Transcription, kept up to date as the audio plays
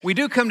We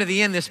do come to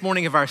the end this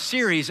morning of our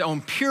series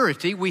on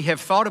purity. We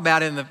have thought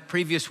about in the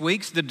previous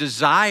weeks the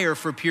desire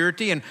for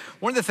purity. And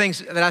one of the things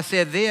that I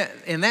said there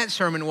in that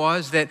sermon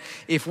was that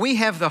if we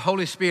have the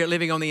Holy Spirit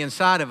living on the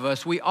inside of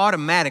us, we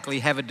automatically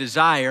have a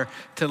desire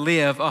to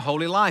live a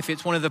holy life.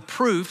 It's one of the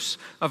proofs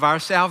of our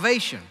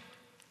salvation.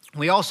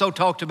 We also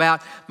talked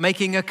about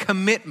making a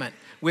commitment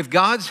with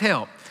God's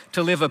help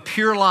to live a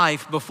pure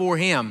life before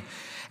Him.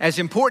 As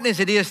important as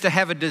it is to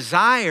have a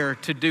desire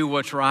to do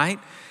what's right,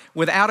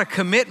 without a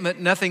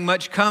commitment, nothing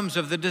much comes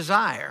of the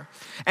desire.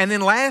 And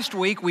then last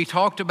week, we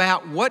talked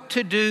about what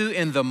to do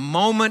in the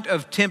moment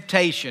of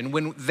temptation,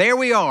 when there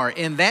we are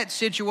in that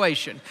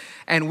situation,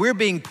 and we're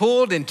being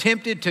pulled and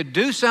tempted to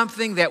do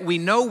something that we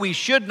know we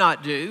should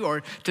not do,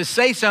 or to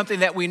say something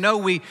that we know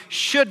we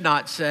should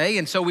not say.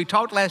 And so we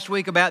talked last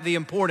week about the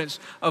importance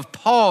of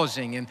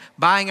pausing and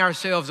buying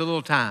ourselves a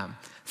little time,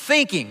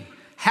 thinking,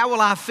 how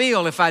will I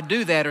feel if I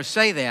do that or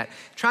say that?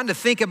 Trying to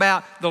think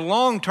about the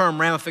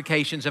long-term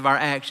ramifications of our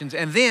actions,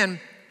 and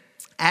then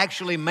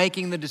actually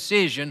making the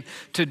decision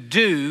to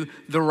do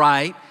the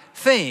right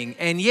thing.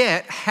 And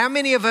yet, how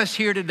many of us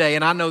here today,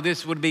 and I know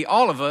this would be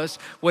all of us,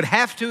 would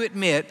have to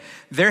admit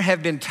there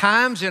have been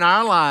times in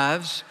our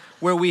lives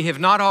where we have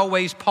not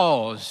always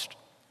paused.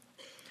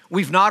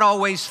 We've not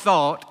always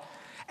thought,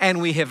 and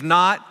we have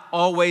not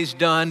always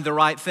done the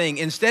right thing.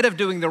 Instead of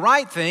doing the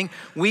right thing,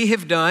 we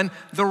have done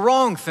the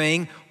wrong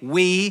thing.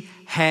 We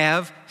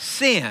have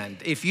sinned.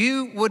 If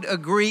you would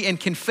agree and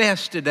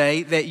confess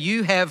today that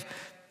you have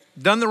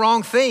done the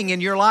wrong thing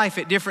in your life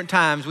at different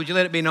times, would you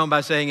let it be known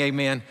by saying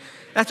amen?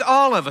 That's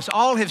all of us.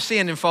 All have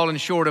sinned and fallen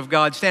short of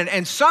God's standard.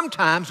 And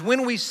sometimes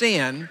when we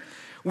sin,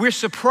 we're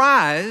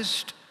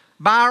surprised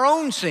by our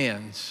own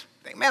sins.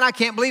 Man, I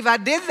can't believe I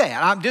did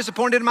that. I'm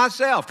disappointed in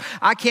myself.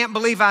 I can't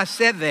believe I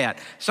said that.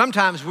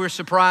 Sometimes we're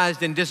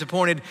surprised and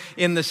disappointed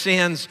in the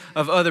sins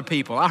of other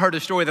people. I heard a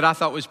story that I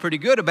thought was pretty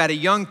good about a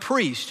young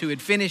priest who had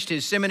finished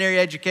his seminary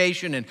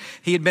education, and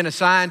he had been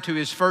assigned to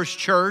his first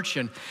church,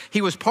 and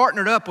he was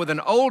partnered up with an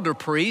older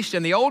priest,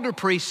 and the older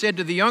priest said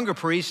to the younger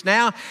priest,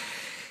 now,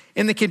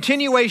 in the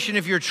continuation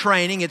of your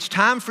training, it's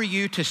time for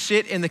you to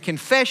sit in the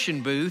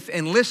confession booth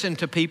and listen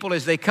to people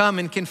as they come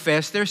and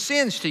confess their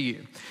sins to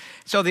you.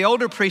 So the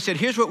older priest said,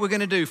 here's what we're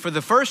going to do. For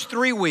the first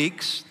 3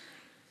 weeks,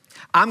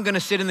 I'm going to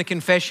sit in the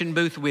confession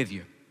booth with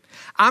you.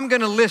 I'm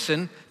going to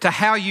listen to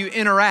how you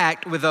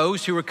interact with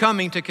those who are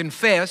coming to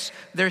confess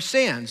their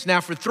sins.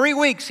 Now, for 3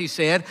 weeks, he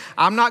said,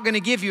 I'm not going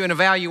to give you an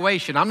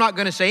evaluation. I'm not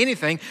going to say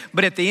anything.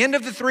 But at the end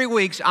of the 3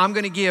 weeks, I'm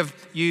going to give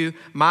you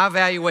my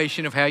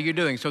evaluation of how you're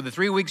doing. So the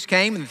 3 weeks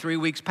came and the 3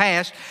 weeks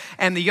passed.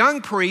 And the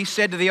young priest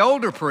said to the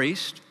older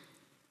priest,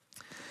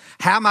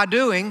 how am I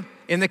doing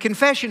in the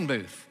confession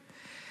booth?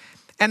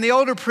 And the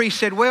older priest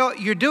said, well,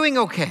 you're doing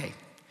okay.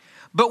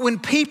 But when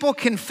people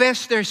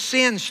confess their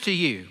sins to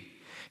you,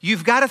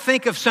 you've got to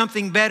think of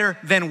something better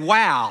than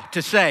wow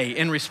to say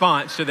in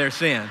response to their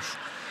sins.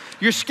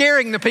 You're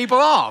scaring the people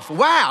off.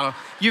 Wow,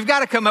 you've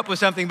got to come up with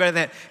something better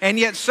than that. And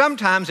yet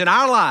sometimes in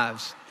our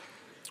lives,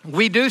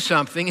 we do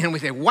something and we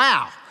say,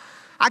 wow,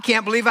 I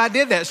can't believe I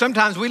did that.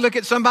 Sometimes we look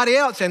at somebody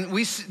else and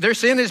their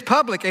sin is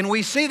public and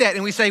we see that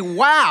and we say,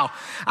 wow,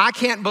 I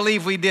can't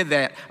believe we did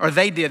that or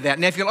they did that.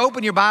 Now, if you'll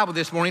open your Bible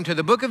this morning to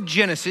the book of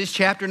Genesis,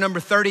 chapter number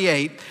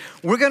 38,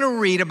 we're going to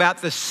read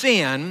about the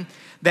sin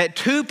that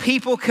two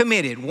people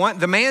committed.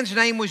 The man's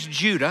name was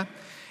Judah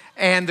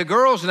and the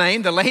girl's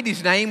name, the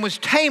lady's name was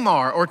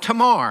Tamar or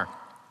Tamar.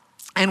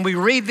 And we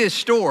read this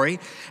story,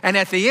 and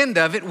at the end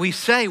of it, we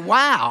say,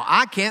 wow,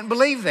 I can't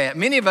believe that.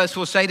 Many of us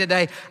will say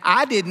today,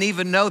 I didn't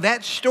even know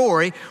that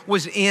story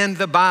was in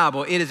the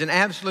Bible. It is an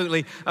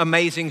absolutely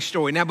amazing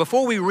story. Now,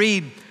 before we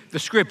read the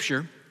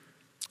scripture,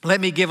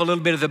 let me give a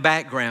little bit of the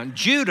background.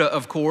 Judah,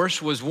 of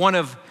course, was one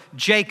of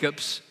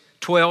Jacob's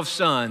 12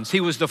 sons.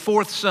 He was the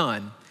fourth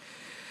son.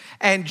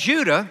 And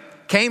Judah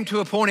came to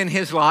a point in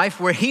his life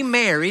where he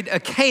married a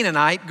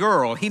Canaanite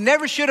girl. He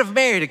never should have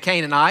married a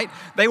Canaanite.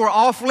 They were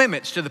off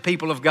limits to the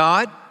people of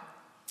God.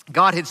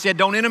 God had said,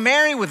 don't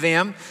intermarry with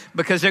them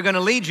because they're going to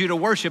lead you to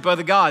worship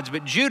other gods.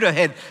 But Judah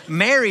had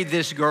married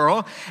this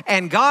girl,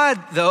 and God,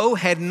 though,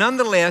 had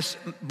nonetheless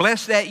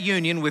blessed that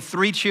union with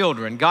 3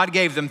 children. God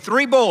gave them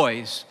 3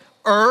 boys.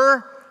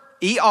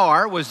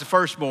 E-R was the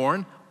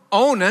firstborn,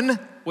 Onan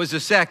was the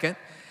second,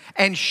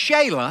 and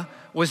Shelah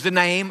was the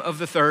name of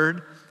the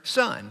third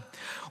son.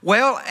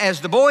 Well,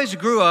 as the boys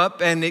grew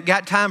up and it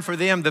got time for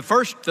them,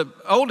 the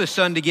oldest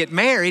son to get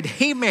married,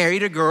 he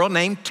married a girl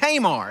named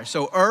Tamar.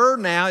 So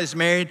now is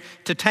married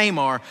to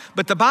Tamar.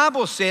 But the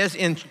Bible says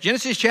in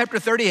Genesis chapter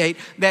 38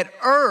 that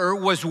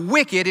was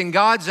wicked in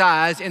God's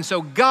eyes, and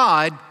so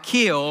God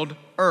killed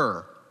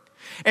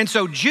And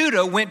so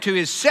Judah went to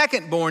his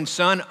second-born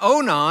son,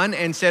 Onan,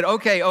 and said,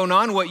 okay,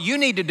 Onan, what you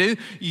need to do,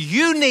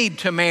 you need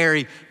to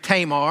marry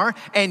Tamar,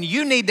 and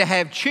you need to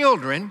have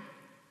children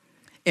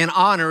in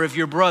honor of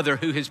your brother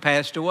who has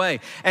passed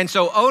away. And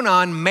so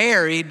Onan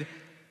married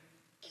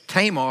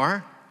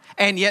Tamar,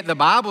 and yet the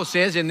Bible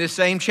says in this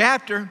same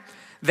chapter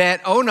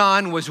that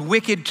Onan was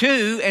wicked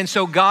too, and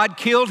so God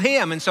killed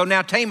him. And so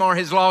now Tamar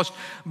has lost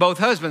both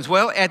husbands.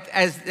 Well,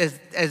 as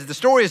the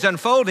story is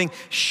unfolding,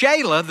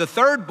 Shelah, the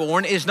third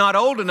born, is not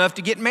old enough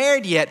to get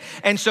married yet.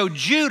 And so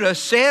Judah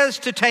says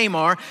to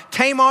Tamar,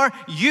 Tamar,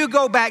 you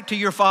go back to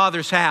your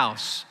father's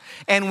house.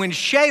 And when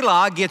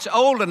Shelah gets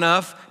old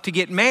enough to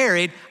get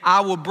married,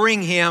 I will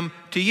bring him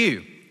to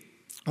you.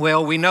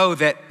 Well, we know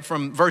that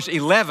from verse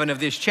 11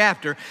 of this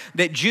chapter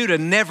that Judah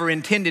never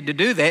intended to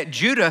do that.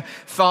 Judah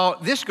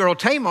thought, this girl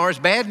Tamar is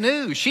bad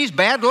news. She's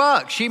bad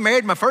luck. She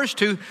married my first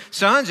two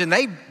sons and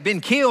they've been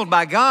killed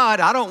by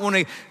God. I don't want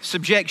to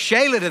subject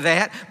Shelah to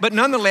that. But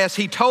nonetheless,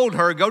 he told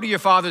her, go to your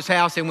father's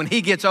house and when he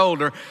gets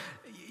older,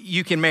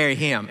 you can marry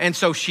him. And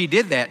so she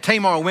did that.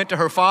 Tamar went to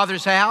her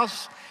father's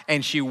house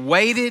and she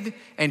waited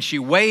and she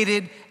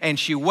waited and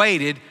she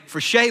waited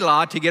for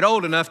Shelah to get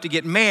old enough to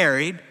get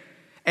married.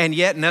 And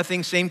yet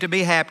nothing seemed to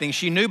be happening.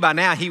 She knew by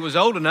now he was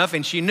old enough,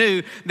 and she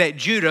knew that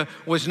Judah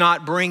was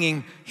not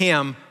bringing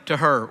him to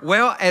her.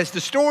 Well, as the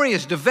story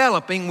is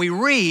developing, we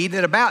read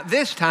that about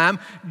this time,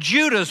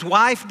 Judah's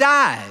wife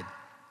died.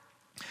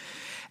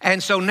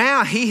 And so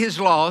now he has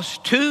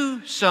lost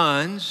two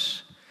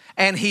sons,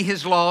 and he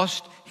has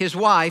lost his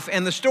wife.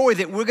 And the story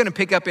that we're going to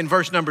pick up in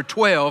verse number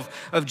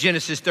 12 of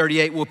Genesis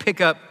 38 will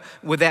pick up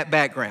with that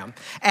background.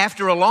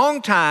 After a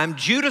long time,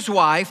 Judah's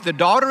wife, the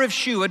daughter of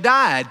Shua,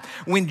 died.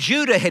 When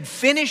Judah had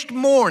finished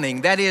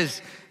mourning, that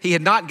is, he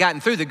had not gotten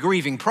through the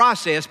grieving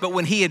process, but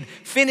when he had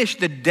finished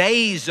the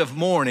days of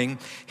mourning,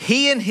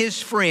 he and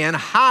his friend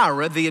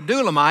Hira, the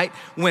Adullamite,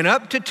 went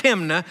up to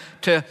Timnah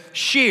to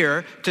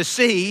shear, to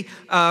see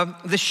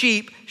the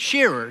sheep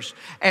shearers.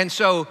 And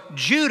so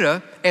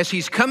Judah, as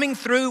he's coming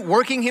through,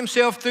 working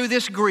himself through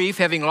this grief,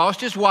 having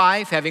lost his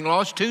wife, having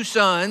lost two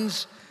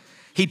sons,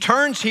 he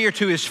turns here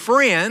to his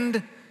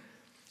friend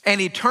and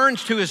he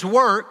turns to his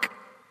work,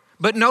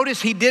 but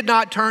notice he did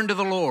not turn to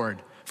the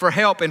Lord for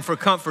help and for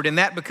comfort, and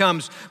that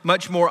becomes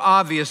much more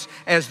obvious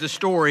as the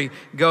story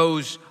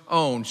goes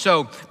on.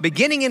 So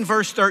beginning in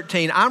verse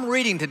 13, I'm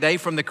reading today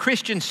from the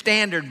Christian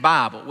Standard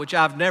Bible, which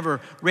I've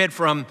never read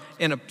from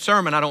in a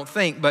sermon, I don't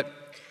think, but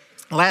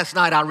last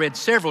night I read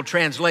several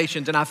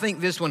translations, and I think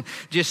this one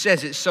just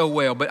says it so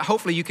well, but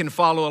hopefully you can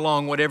follow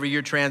along whatever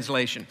your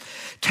translation.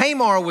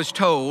 Tamar was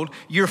told,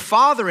 your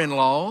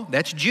father-in-law,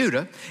 that's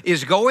Judah,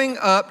 is going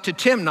up to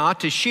Timnah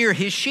to shear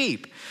his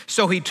sheep.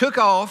 So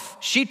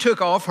she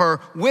took off her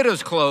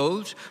widow's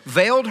clothes,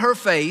 veiled her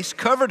face,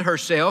 covered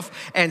herself,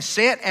 and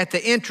sat at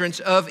the entrance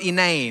of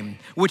Enaim,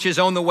 which is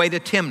on the way to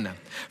Timnah.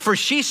 For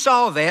she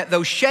saw that,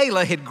 though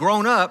Shelah had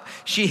grown up,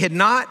 she had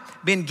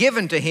not been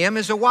given to him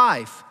as a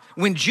wife.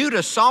 When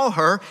Judah saw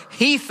her,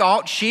 he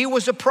thought she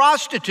was a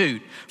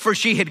prostitute, for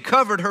she had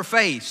covered her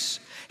face.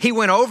 He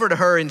went over to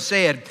her and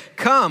said,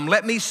 come,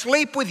 let me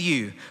sleep with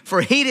you.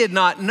 For he did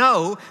not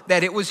know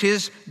that it was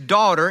his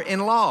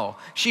daughter-in-law.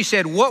 She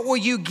said, what will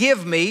you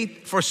give me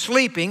for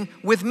sleeping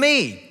with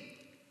me?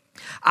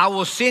 I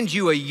will send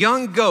you a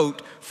young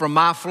goat from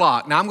my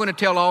flock. Now, I'm going to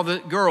tell all the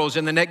girls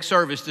in the next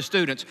service, the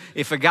students,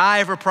 if a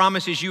guy ever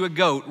promises you a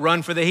goat,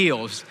 run for the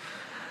hills.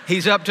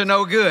 He's up to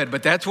no good,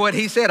 but that's what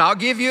he said. I'll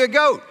give you a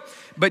goat.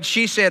 But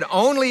she said,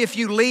 only if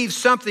you leave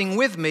something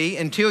with me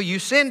until you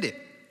send it.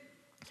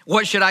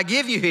 What should I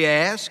give you, he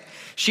asked.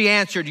 She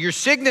answered, your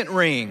signet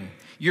ring,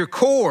 your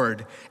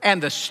cord,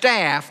 and the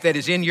staff that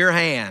is in your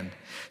hand.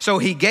 So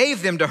he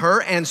gave them to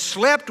her and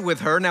slept with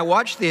her. Now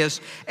watch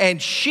this.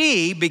 And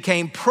she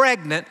became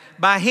pregnant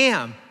by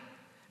him.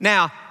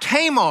 Now,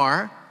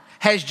 Tamar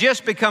has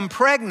just become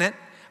pregnant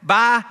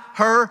by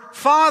her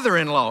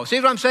father-in-law. See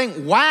what I'm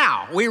saying?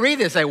 Wow. We read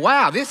this and say,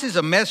 wow, this is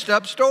a messed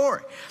up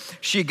story.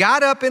 She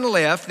got up and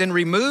left, then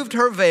removed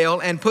her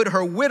veil and put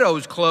her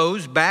widow's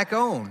clothes back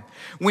on.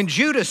 When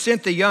Judah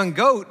sent the young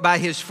goat by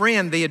his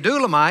friend, the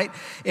Adullamite,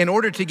 in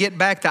order to get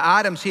back the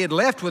items he had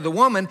left with the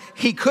woman,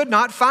 he could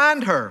not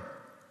find her.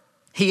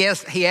 He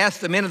asked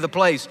the men of the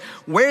place,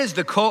 where is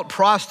the cult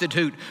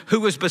prostitute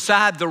who was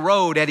beside the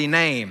road at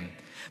Enaim?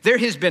 There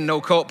has been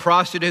no cult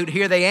prostitute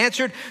here, they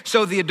answered.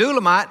 So the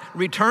Adullamite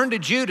returned to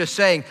Judah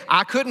saying,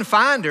 I couldn't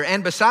find her.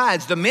 And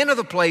besides, the men of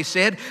the place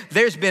said,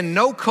 there's been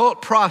no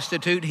cult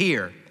prostitute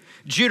here.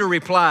 Judah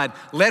replied,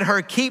 let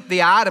her keep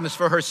the items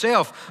for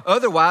herself.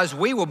 Otherwise,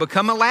 we will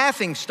become a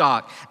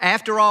laughingstock.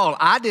 After all,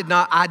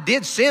 I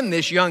did send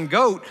this young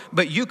goat,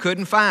 but you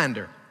couldn't find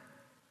her.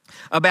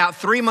 About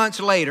 3 months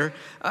later,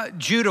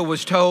 Judah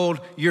was told,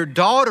 your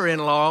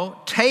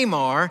daughter-in-law,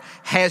 Tamar,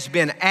 has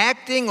been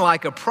acting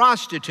like a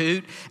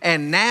prostitute,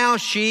 and now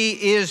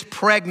she is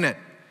pregnant.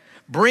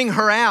 Bring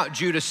her out,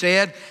 Judah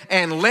said,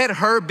 and let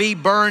her be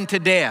burned to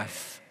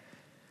death.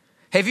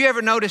 Have you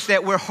ever noticed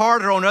that we're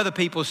harder on other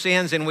people's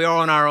sins than we are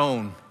on our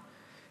own?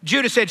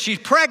 Judah said she's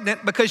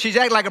pregnant because she's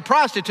acting like a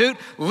prostitute.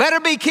 Let her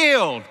be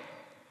killed.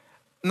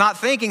 not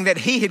thinking that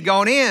he had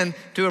gone in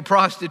to a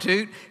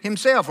prostitute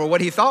himself, or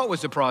what he thought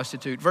was a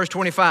prostitute. Verse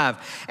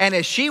 25, and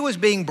as she was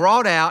being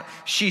brought out,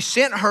 she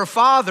sent her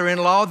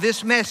father-in-law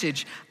this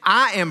message: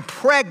 I am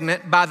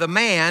pregnant by the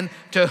man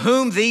to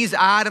whom these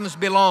items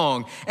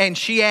belong. And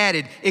she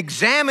added,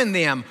 examine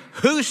them.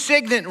 Whose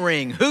signet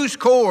ring, whose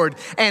cord,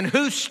 and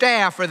whose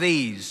staff are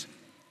these?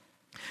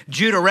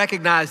 Judah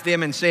recognized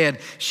them and said,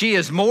 she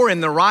is more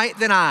in the right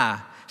than I,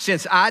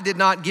 since I did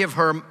not give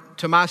her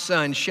to my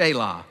son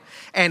Shelah.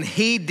 And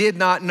he did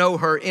not know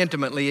her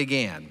intimately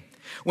again.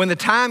 When the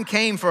time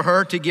came for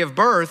her to give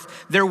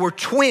birth, there were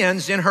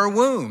twins in her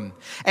womb.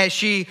 As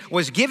she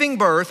was giving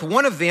birth,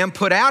 one of them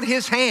put out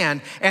his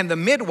hand, and the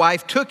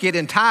midwife took it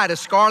and tied a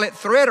scarlet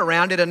thread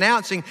around it,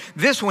 announcing,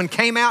 this one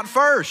came out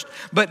first.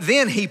 But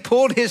then he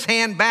pulled his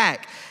hand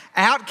back.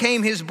 Out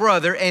came his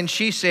brother, and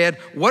she said,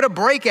 what a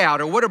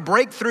breakout, or what a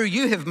breakthrough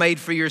you have made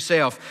for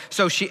yourself.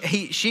 So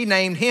she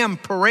named him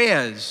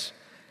Perez.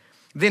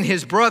 Then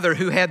his brother,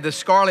 who had the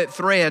scarlet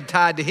thread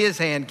tied to his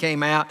hand,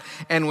 came out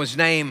and was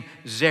named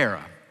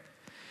Zerah.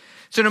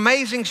 It's an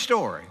amazing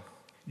story.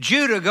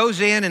 Judah goes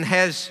in and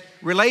has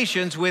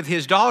relations with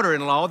his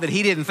daughter-in-law that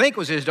he didn't think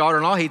was his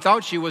daughter-in-law. He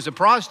thought she was a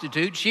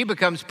prostitute. She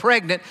becomes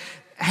pregnant,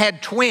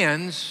 had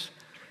twins,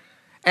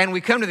 and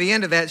we come to the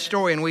end of that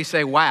story and we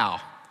say,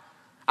 wow.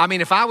 I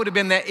mean, if I would have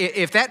been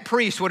if that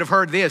priest would have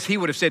heard this, he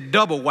would have said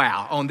double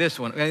wow on this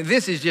one. I mean,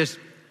 this is just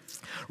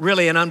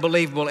really an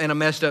unbelievable and a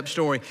messed up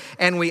story.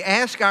 And we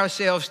ask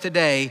ourselves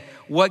today,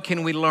 what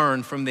can we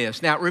learn from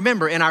this? Now,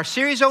 remember, in our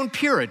series on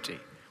purity,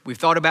 we've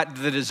thought about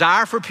the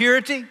desire for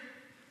purity,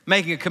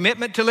 making a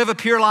commitment to live a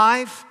pure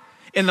life,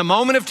 in the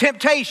moment of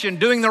temptation,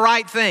 doing the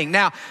right thing.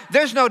 Now,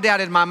 there's no doubt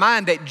in my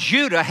mind that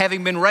Judah,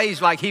 having been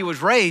raised like he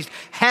was raised,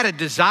 had a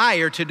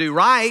desire to do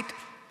right.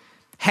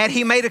 Had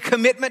he made a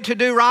commitment to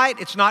do right?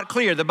 It's not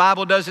clear. The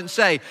Bible doesn't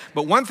say.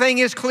 But one thing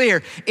is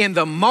clear. In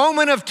the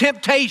moment of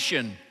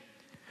temptation,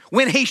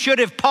 when he should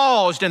have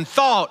paused and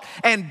thought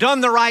and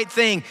done the right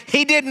thing,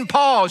 he didn't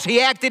pause. He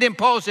acted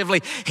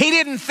impulsively. He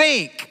didn't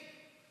think.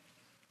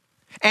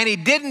 And he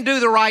didn't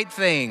do the right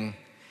thing.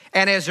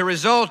 And as a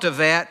result of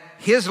that,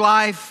 his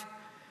life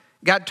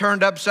got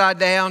turned upside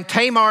down.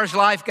 Tamar's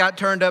life got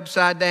turned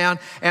upside down.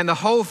 And the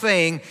whole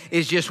thing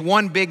is just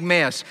one big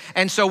mess.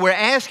 And so we're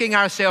asking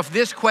ourselves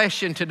this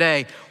question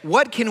today.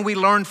 What can we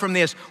learn from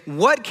this?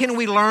 What can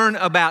we learn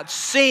about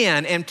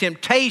sin and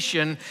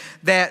temptation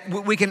that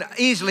we can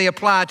easily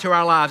apply to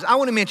our lives? I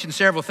want to mention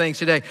several things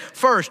today.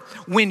 First,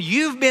 when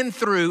you've been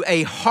through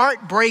a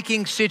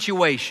heartbreaking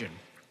situation,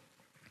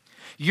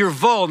 you're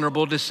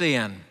vulnerable to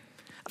sin.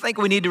 I think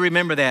we need to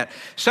remember that.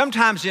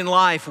 Sometimes in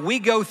life, we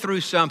go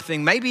through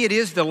something. Maybe it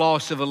is the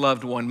loss of a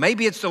loved one.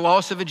 Maybe it's the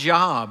loss of a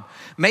job.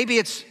 Maybe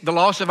it's the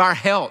loss of our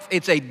health.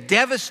 It's a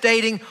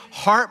devastating,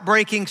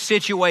 heartbreaking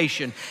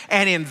situation.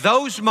 And in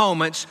those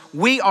moments,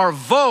 we are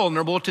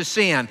vulnerable to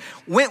sin.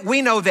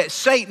 We know that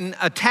Satan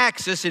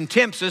attacks us and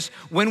tempts us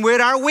when we're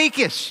at our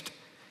weakest.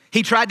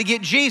 He tried to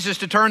get Jesus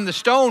to turn the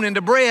stone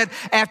into bread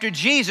after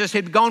Jesus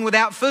had gone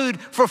without food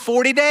for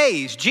 40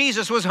 days.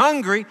 Jesus was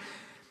hungry.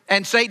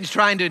 And Satan's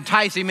trying to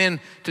entice him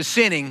into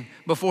sinning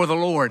before the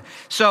Lord.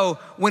 So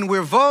when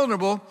we're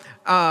vulnerable,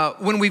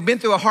 when we've been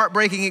through a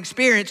heartbreaking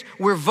experience,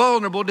 we're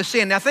vulnerable to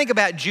sin. Now think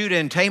about Judah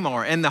and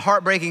Tamar and the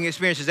heartbreaking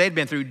experiences they'd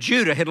been through.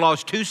 Judah had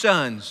lost 2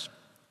 sons.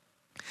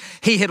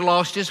 He had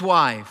lost his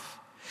wife.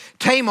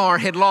 Tamar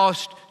had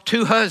lost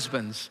 2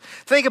 husbands.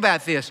 Think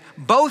about this.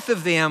 Both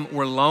of them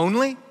were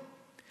lonely.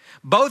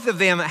 Both of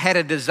them had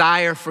a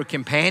desire for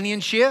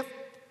companionship.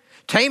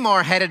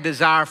 Tamar had a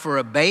desire for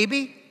a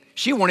baby.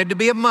 She wanted to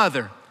be a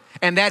mother,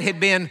 and that had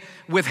been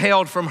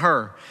withheld from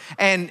her.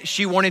 And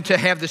she wanted to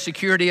have the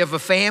security of a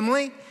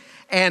family.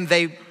 And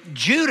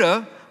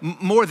Judah,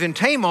 more than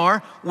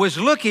Tamar, was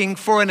looking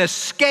for an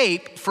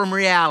escape from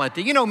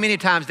reality. You know, many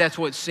times that's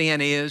what sin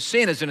is.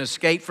 Sin is an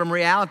escape from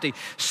reality.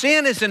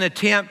 Sin is an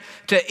attempt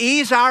to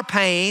ease our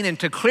pain and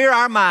to clear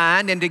our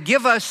mind and to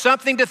give us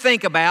something to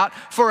think about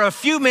for a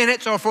few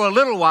minutes or for a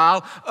little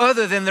while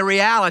other than the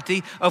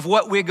reality of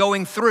what we're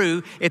going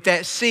through at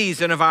that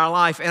season of our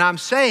life. And I'm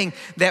saying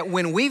that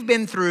when we've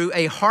been through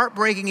a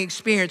heartbreaking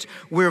experience,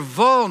 we're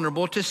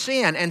vulnerable to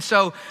sin. And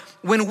so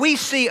when we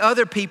see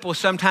other people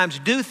sometimes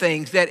do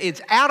things that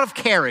it's out of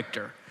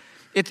character,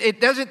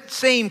 it doesn't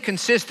seem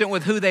consistent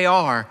with who they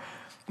are,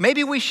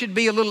 maybe we should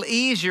be a little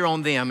easier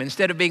on them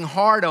instead of being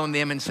hard on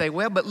them and say,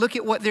 well, but look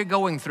at what they're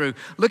going through.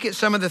 Look at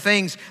some of the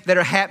things that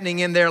are happening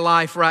in their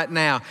life right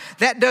now.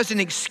 That doesn't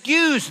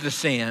excuse the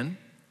sin,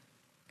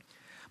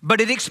 but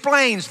it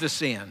explains the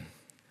sin.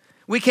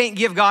 We can't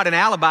give God an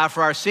alibi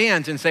for our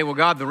sins and say, well,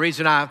 God, the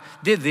reason I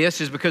did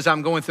this is because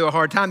I'm going through a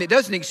hard time. It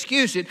doesn't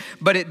excuse it,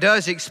 but it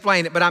does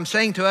explain it. But I'm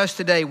saying to us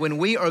today, when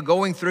we are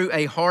going through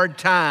a hard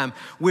time,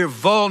 we're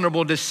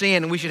vulnerable to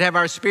sin, and we should have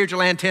our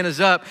spiritual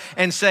antennas up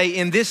and say,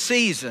 in this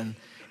season,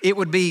 it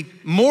would be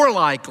more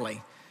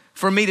likely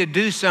for me to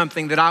do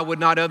something that I would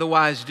not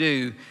otherwise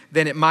do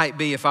than it might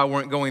be if I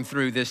weren't going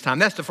through this time.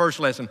 That's the first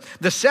lesson.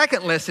 The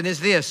second lesson is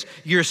this: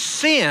 your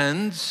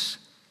sins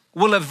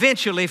will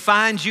eventually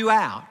find you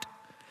out.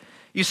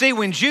 You see,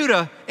 when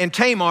Judah and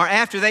Tamar,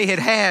 after they had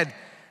had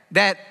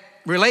that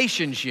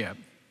relationship,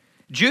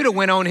 Judah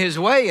went on his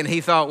way and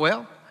he thought,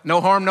 well,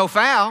 no harm, no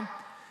foul.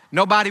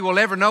 Nobody will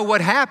ever know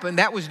what happened.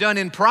 That was done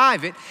in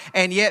private.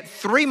 And yet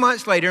 3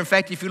 months later, in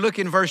fact, if you look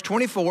in verse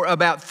 24,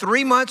 about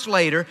 3 months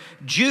later,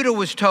 Judah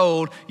was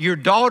told, your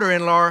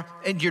daughter-in-law,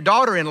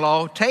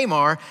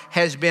 Tamar,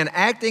 has been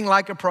acting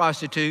like a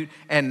prostitute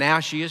and now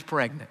she is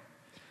pregnant.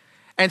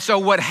 And so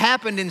what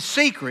happened in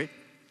secret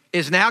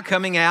is now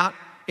coming out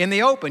in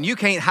the open. You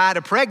can't hide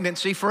a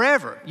pregnancy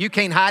forever. You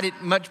can't hide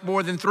it much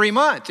more than 3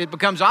 months. It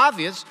becomes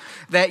obvious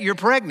that you're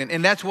pregnant,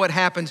 and that's what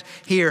happens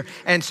here.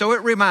 And so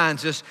it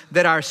reminds us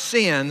that our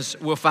sins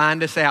will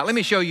find us out. Let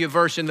me show you a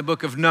verse in the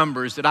book of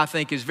Numbers that I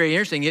think is very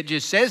interesting. It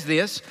just says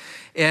this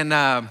in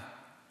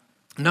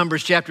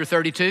Numbers chapter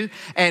 32,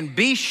 and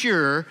be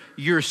sure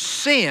your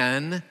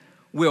sin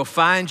will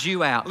find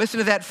you out. Listen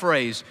to that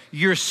phrase.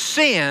 Your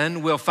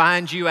sin will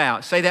find you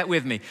out. Say that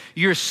with me.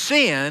 Your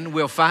sin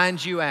will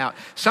find you out.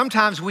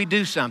 Sometimes we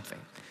do something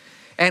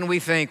and we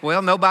think,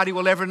 well, nobody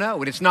will ever know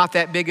and it's not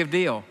that big of a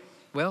deal.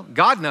 Well,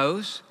 God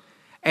knows,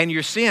 and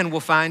your sin will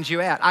find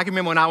you out. I can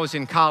remember when I was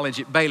in college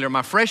at Baylor,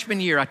 my freshman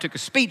year, I took a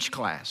speech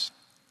class.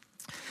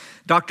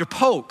 Dr.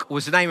 Polk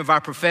was the name of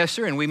our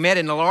professor, and we met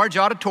in a large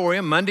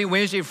auditorium Monday,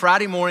 Wednesday, and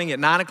Friday morning at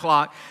 9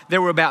 o'clock.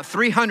 There were about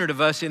 300 of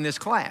us in this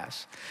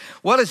class.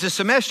 Well, as the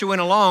semester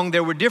went along,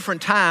 there were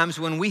different times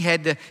when we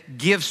had to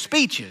give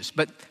speeches.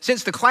 But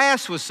since the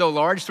class was so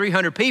large,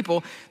 300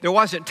 people, there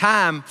wasn't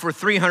time for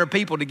 300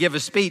 people to give a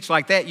speech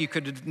like that. You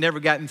could have never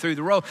gotten through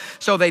the row.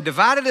 So they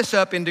divided us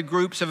up into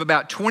groups of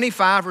about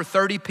 25 or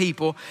 30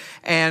 people.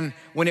 And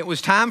when it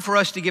was time for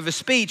us to give a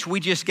speech, we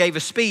just gave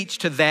a speech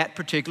to that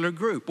particular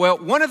group. Well,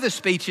 one of the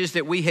speeches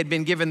that we had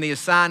been given the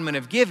assignment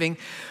of giving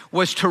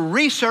was to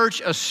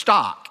research a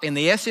stock in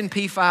the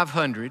S&P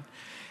 500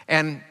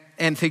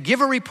 and to give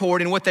a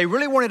report. And what they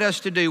really wanted us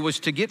to do was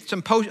to get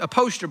a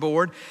poster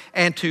board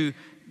and to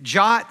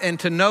jot and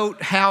to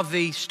note how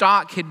the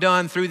stock had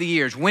done through the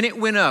years. When it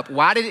went up,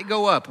 why did it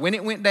go up? When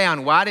it went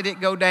down, why did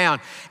it go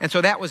down? And so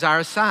that was our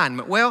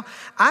assignment. Well,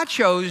 I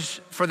chose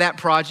for that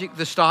project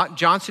the stock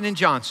Johnson &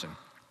 Johnson.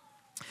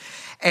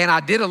 And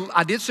I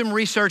did some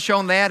research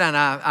on that, and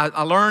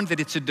I learned that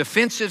it's a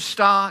defensive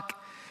stock.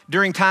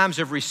 During times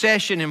of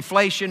recession,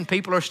 inflation,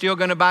 people are still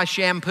going to buy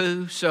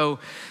shampoo. So,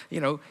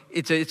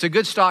 it's a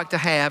good stock to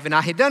have. And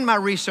I had done my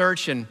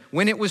research and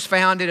when it was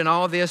founded and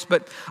all this.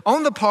 But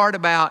on the part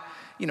about,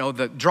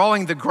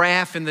 drawing the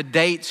graph and the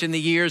dates and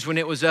the years when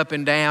it was up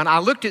and down, I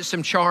looked at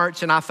some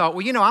charts and I thought,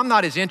 well, I'm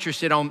not as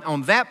interested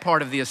on that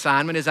part of the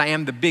assignment as I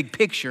am the big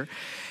picture.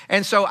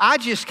 And so I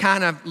just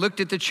kind of looked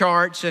at the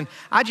charts and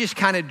I just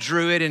kind of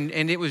drew it,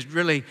 and it was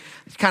really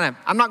kind of,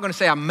 I'm not going to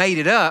say I made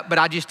it up, but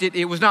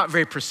it was not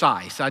very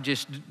precise. I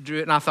just drew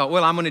it and I thought,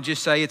 well, I'm going to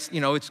just say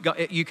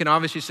you can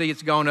obviously see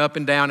it's gone up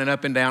and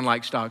down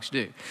like stocks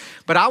do.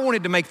 But I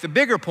wanted to make the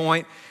bigger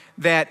point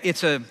that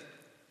it's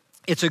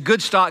a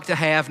good stock to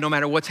have no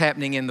matter what's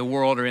happening in the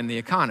world or in the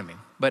economy.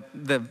 But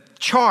the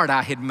chart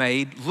I had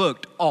made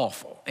looked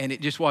awful and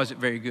it just wasn't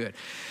very good.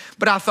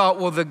 But I thought,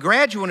 well, the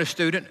graduate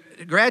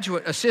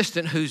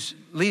assistant who's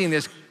leading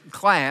this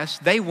class,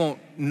 they won't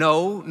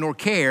know nor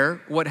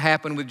care what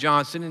happened with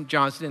Johnson &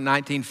 Johnson in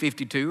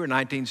 1952 or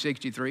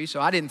 1963, so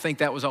I didn't think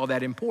that was all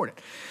that important.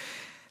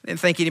 I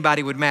didn't think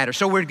anybody would matter.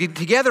 So we're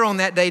together on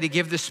that day to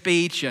give the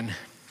speech, and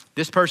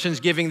this person's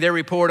giving their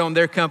report on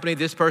their company,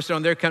 this person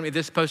on their company,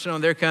 this person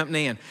on their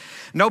company, and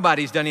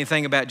nobody's done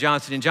anything about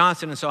Johnson &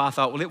 Johnson, and so I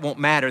thought, well, it won't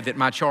matter that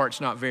my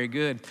chart's not very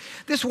good.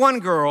 This one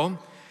girl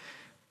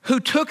who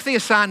took the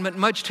assignment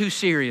much too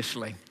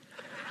seriously,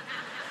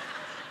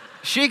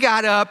 she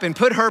got up and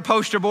put her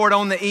poster board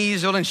on the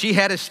easel, and she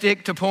had a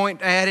stick to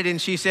point at it,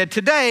 and she said,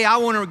 today I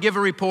want to give a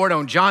report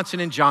on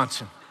Johnson &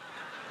 Johnson.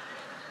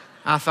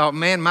 I thought,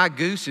 man, my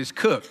goose is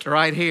cooked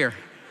right here.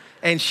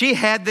 And she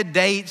had the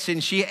dates,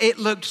 and it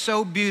looked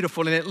so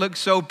beautiful, and it looked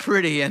so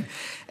pretty, and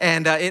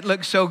it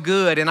looked so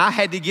good. And I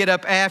had to get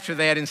up after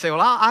that and say, well,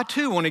 I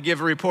too want to give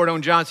a report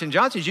on Johnson &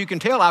 Johnson. As you can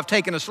tell, I've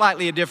taken a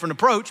slightly different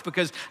approach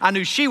because I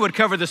knew she would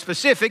cover the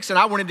specifics, and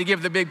I wanted to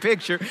give the big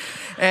picture.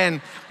 And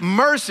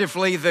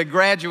mercifully, the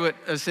graduate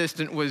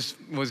assistant was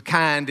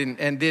kind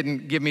and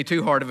didn't give me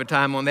too hard of a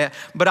time on that.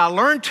 But I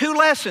learned 2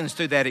 lessons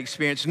through that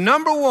experience.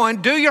 Number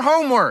 1, do your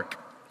homework.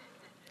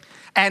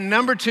 And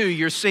number 2,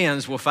 your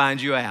sins will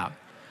find you out.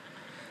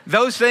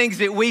 Those things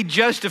that we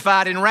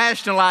justified and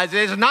rationalized,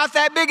 it's not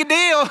that big a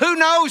deal. Who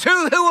knows?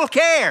 Who will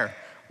care?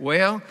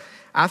 Well,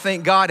 I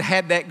think God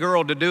had that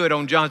girl to do it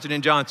on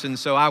Johnson & Johnson,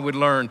 so I would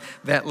learn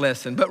that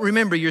lesson. But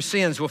remember, your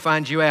sins will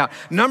find you out.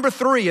 Number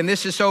 3, and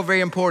this is so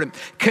very important,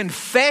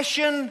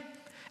 confession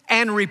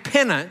and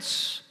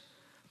repentance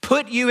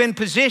put you in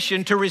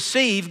position to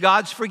receive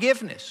God's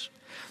forgiveness.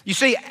 You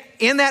see,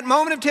 in that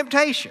moment of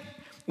temptation,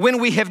 when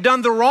we have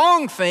done the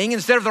wrong thing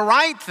instead of the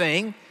right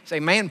thing, Say,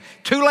 man,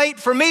 too late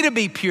for me to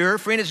be pure.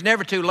 Friend, it's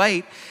never too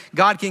late.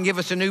 God can give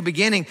us a new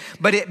beginning,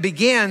 but it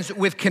begins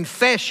with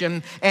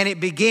confession and it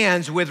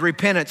begins with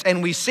repentance.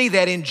 And we see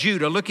that in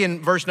Judah. Look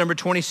in verse number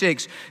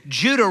 26.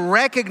 Judah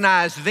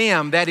recognized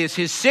them, that is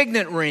his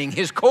signet ring,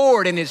 his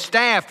cord and his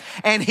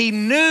staff, and he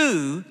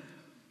knew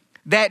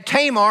that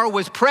Tamar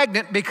was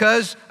pregnant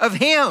because of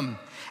him.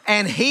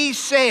 And he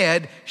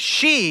said,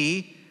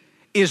 she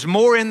is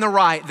more in the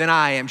right than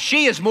I am.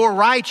 She is more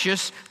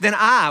righteous than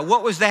I.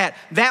 What was that?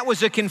 That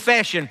was a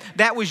confession.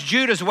 That was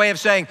Judah's way of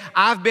saying,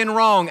 I've been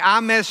wrong. I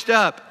messed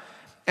up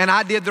and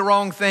I did the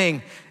wrong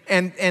thing.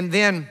 And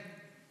then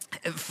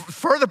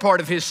further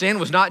part of his sin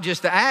was not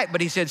just the act, but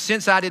he said,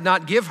 since I did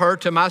not give her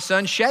to my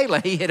son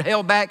Shelah, he had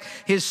held back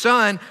his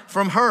son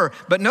from her.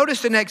 But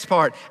notice the next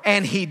part.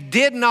 And he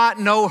did not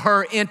know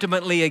her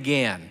intimately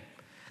again.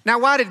 Now,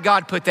 why did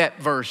God put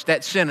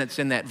that sentence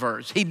in that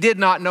verse? He did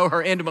not know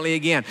her intimately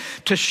again.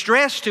 To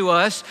stress to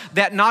us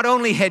that not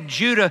only had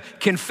Judah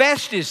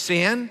confessed his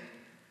sin,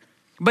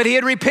 but he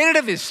had repented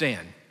of his sin.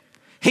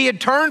 He had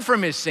turned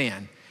from his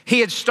sin. He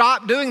had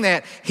stopped doing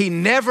that. He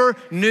never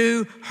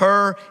knew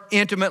her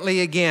intimately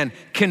again.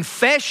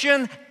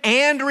 Confession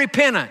and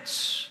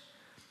repentance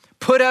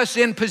put us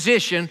in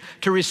position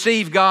to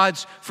receive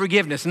God's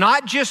forgiveness.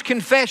 Not just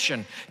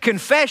confession.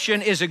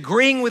 Confession is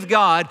agreeing with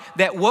God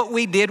that what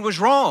we did was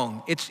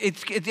wrong.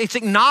 It's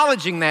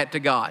acknowledging that to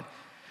God.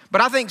 But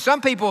I think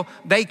some people,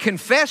 they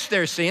confess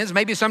their sins.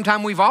 Maybe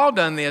sometime we've all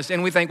done this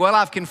and we think, well,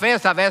 I've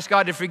confessed, I've asked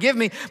God to forgive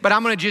me, but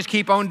I'm going to just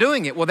keep on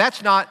doing it. Well,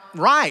 that's not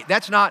right.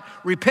 That's not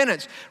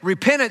repentance.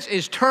 Repentance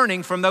is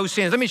turning from those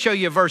sins. Let me show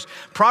you a verse.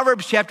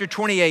 Proverbs chapter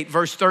 28,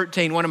 verse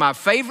 13, one of my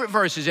favorite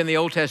verses in the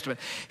Old Testament.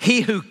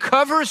 He who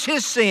covers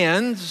his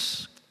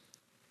sins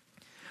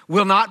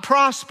will not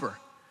prosper,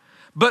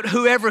 but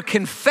whoever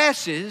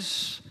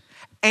confesses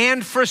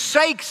and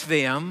forsakes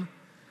them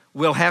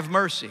will have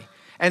mercy.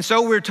 And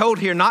so we're told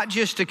here not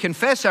just to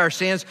confess our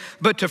sins,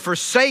 but to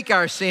forsake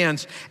our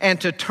sins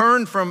and to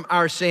turn from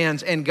our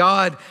sins, and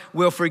God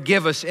will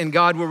forgive us and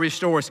God will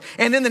restore us.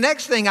 And then the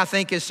next thing I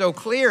think is so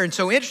clear and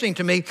so interesting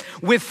to me,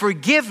 with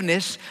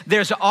forgiveness,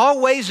 there's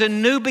always a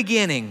new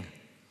beginning.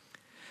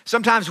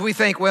 Sometimes we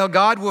think, well,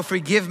 God will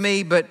forgive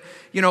me, but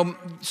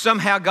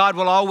somehow God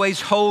will always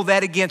hold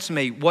that against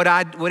me.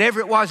 Whatever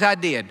it was I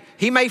did,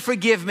 He may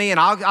forgive me and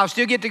I'll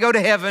still get to go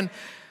to heaven,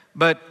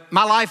 but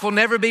my life will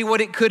never be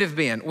what it could have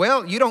been.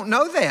 Well, you don't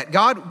know that.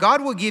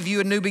 God will give you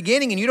a new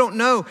beginning, and you don't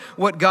know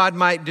what God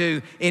might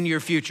do in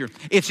your future.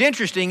 It's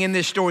interesting in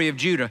this story of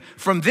Judah.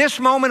 From this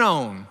moment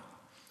on,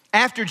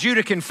 after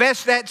Judah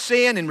confessed that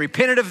sin and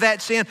repented of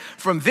that sin,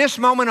 from this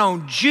moment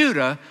on,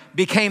 Judah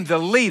became the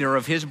leader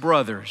of his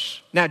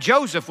brothers. Now,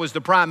 Joseph was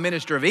the prime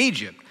minister of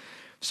Egypt,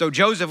 so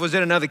Joseph was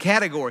in another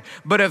category.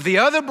 But of the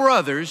other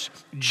brothers,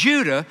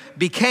 Judah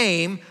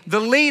became the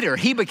leader.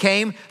 He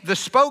became the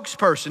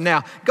spokesperson.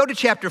 Now, go to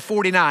chapter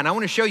 49. I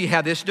want to show you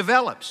how this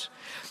develops.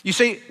 You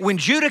see, when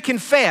Judah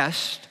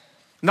confessed,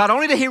 not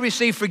only did he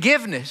receive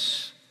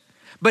forgiveness,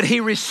 but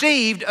he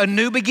received a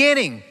new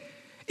beginning.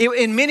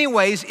 In many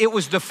ways, it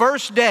was the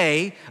first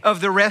day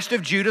of the rest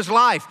of Judah's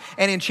life.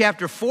 And in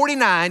chapter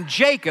 49,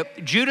 Jacob,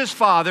 Judah's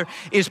father,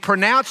 is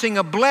pronouncing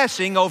a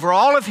blessing over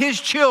all of his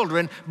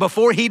children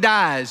before he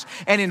dies.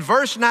 And in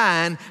verse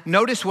 9,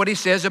 notice what he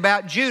says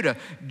about Judah.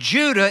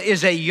 Judah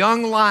is a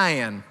young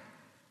lion.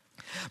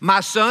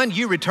 My son,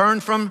 you return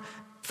from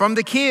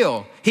the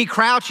kill. He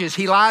crouches,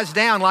 he lies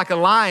down like a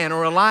lion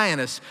or a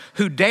lioness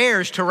who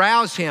dares to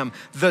rouse him.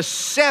 The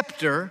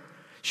scepter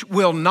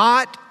will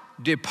not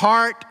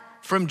depart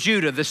from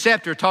Judah. The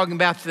scepter, talking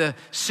about the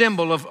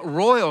symbol of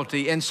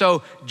royalty. And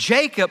so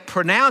Jacob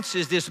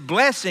pronounces this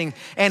blessing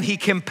and he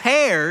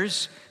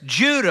compares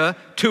Judah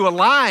to a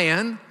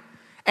lion,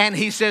 and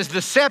he says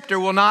the scepter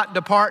will not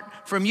depart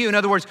from you. In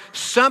other words,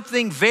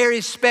 something very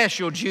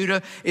special,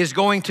 Judah, is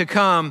going to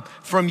come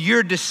from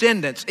your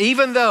descendants,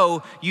 even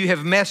though you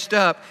have messed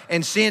up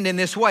and sinned in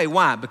this way.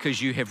 Why?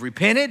 Because you have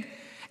repented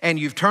and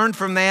you've turned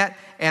from that,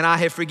 and I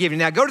have forgiven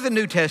you. Now go to the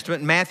New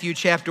Testament, Matthew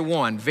chapter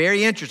 1.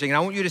 Very interesting, and I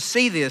want you to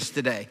see this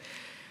today.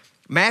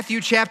 Matthew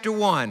chapter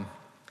 1,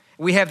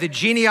 we have the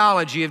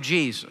genealogy of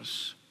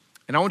Jesus.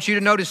 And I want you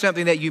to notice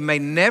something that you may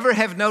never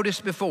have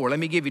noticed before. Let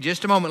me give you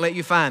just a moment, let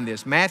you find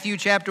this. Matthew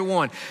chapter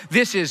 1.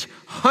 This is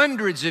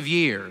hundreds of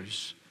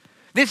years.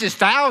 This is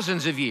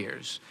thousands of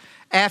years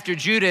after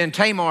Judah and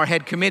Tamar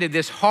had committed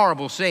this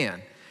horrible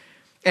sin.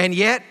 And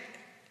yet,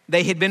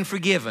 they had been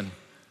forgiven.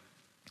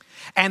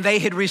 And they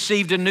had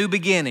received a new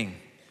beginning.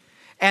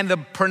 And the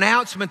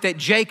pronouncement that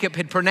Jacob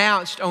had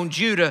pronounced on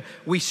Judah,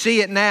 we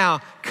see it now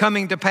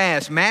coming to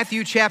pass.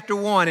 Matthew chapter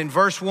 1 and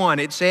verse 1,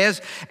 it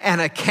says, an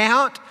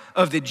account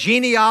of the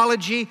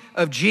genealogy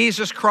of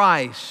Jesus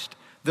Christ,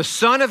 the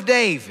son of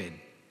David,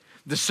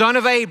 the son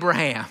of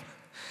Abraham.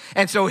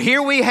 And so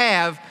here we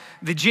have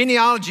the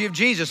genealogy of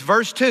Jesus.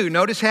 Verse 2,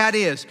 notice how it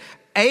is.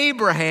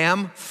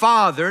 Abraham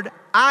fathered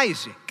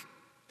Isaac.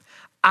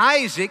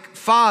 Isaac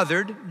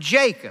fathered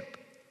Jacob.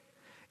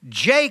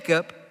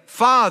 Jacob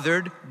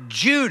fathered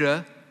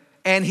Judah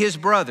and his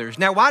brothers.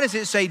 Now, why does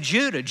it say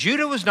Judah?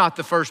 Judah was not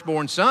the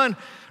firstborn son.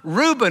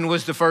 Reuben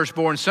was the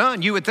firstborn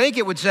son. You would think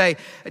it would say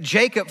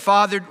Jacob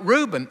fathered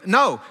Reuben.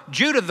 No,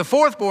 Judah, the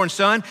fourthborn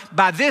son,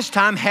 by this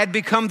time had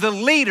become the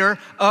leader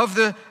of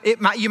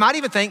you might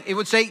even think it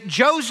would say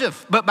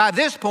Joseph. But by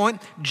this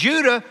point,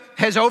 Judah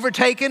has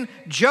overtaken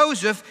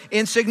Joseph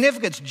in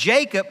significance.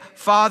 Jacob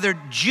fathered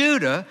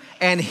Judah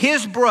and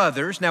his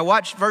brothers. Now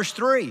watch verse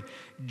 3.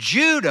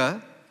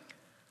 Judah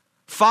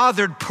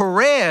fathered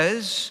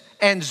Perez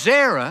and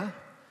Zerah.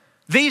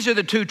 These are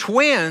the two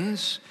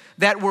twins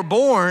that were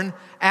born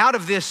out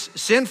of this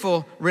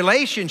sinful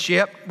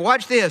relationship.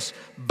 Watch this,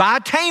 by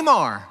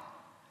Tamar.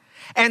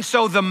 And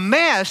so the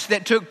mess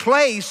that took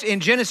place in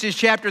Genesis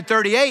chapter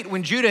 38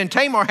 when Judah and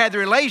Tamar had the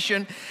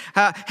relation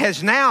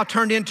has now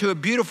turned into a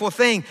beautiful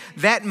thing.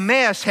 That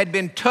mess had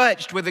been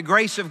touched with the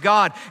grace of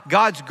God.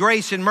 God's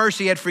grace and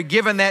mercy had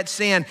forgiven that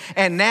sin.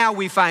 And now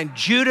we find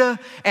Judah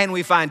and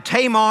we find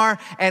Tamar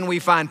and we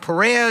find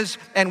Perez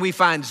and we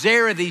find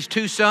Zerah, these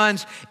two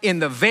sons, in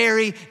the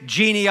very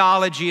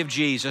genealogy of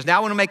Jesus. Now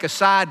I want to make a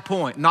side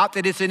point. Not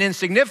that it's an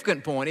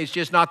insignificant point. It's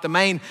just not the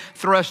main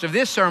thrust of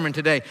this sermon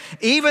today.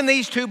 Even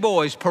these two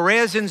boys,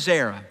 Perez and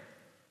Zerah,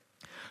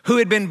 who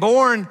had been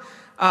born,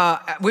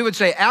 we would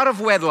say, out of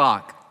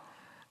wedlock.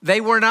 They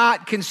were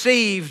not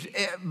conceived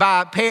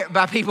by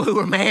people who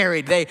were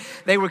married.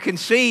 They were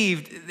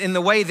conceived in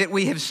the way that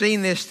we have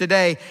seen this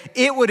today.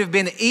 It would have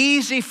been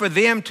easy for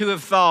them to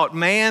have thought,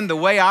 man, the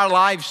way our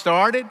lives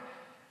started,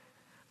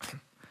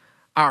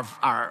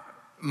 our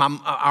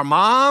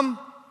mom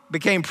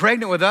became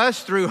pregnant with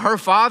us through her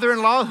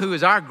father-in-law, who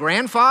is our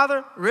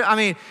grandfather. I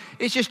mean,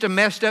 it's just a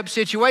messed up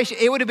situation.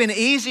 It would have been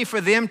easy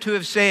for them to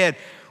have said,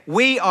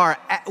 we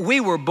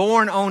were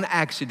born on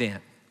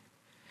accident.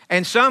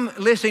 And some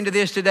listening to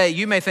this today,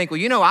 you may think, well,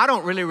 you know, I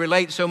don't really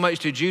relate so much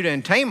to Judah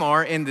and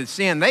Tamar in the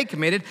sin they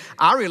committed.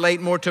 I relate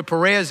more to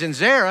Perez and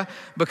Zerah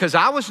because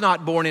I was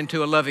not born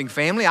into a loving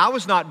family. I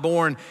was not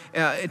born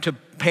to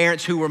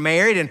parents who were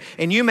married.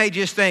 And you may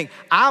just think,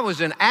 I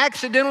was an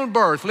accidental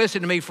birth.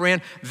 Listen to me,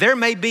 friend. There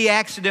may be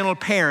accidental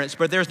parents,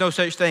 but there's no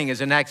such thing as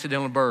an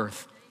accidental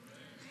birth.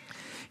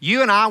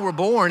 You and I were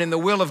born in the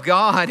will of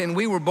God, and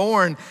we were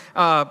born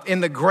in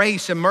the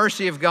grace and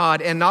mercy of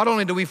God. And not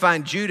only do we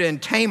find Judah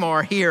and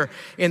Tamar here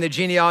in the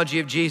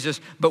genealogy of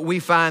Jesus, but we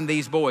find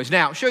these boys.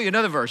 Now, I'll show you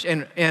another verse.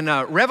 In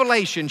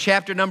Revelation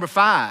chapter number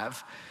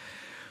 5,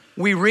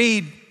 we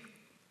read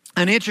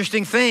an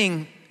interesting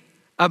thing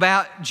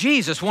about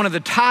Jesus, one of the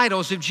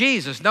titles of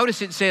Jesus.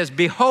 Notice it says,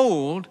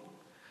 behold,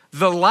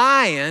 the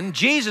lion,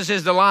 Jesus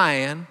is the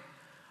lion,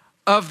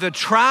 of the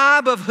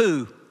tribe of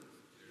who?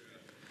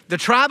 The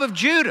tribe of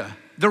Judah,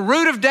 the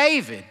root of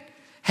David,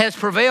 has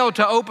prevailed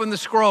to open the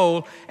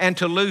scroll and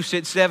to loose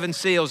its 7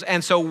 seals.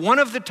 And so one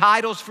of the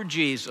titles for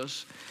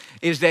Jesus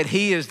is that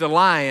he is the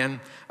lion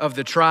of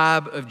the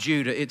tribe of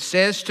Judah. It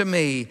says to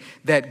me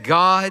that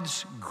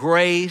God's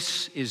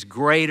grace is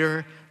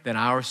greater than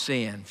our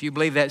sin. If you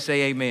believe that,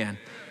 say amen.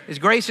 His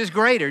grace is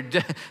greater.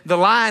 The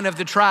lion of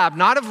the tribe,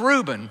 not of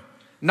Reuben,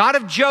 not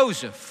of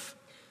Joseph,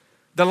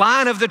 the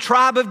lion of the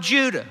tribe of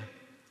Judah.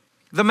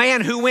 The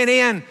man who went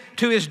in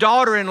to his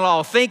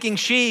daughter-in-law thinking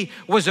she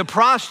was a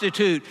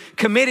prostitute,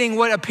 committing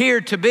what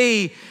appeared to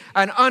be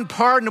an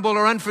unpardonable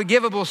or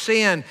unforgivable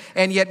sin,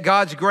 and yet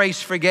God's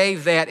grace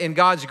forgave that, and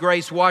God's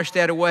grace washed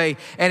that away.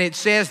 And it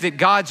says that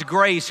God's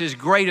grace is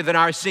greater than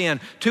our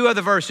sin. 2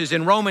 other verses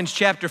in Romans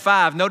chapter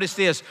 5, notice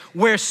this,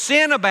 where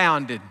sin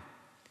abounded,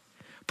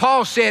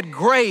 Paul said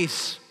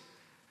grace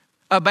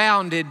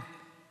abounded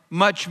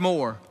much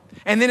more.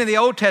 And then in the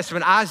Old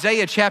Testament,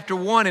 Isaiah chapter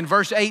 1 and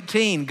verse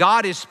 18,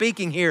 God is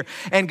speaking here.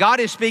 And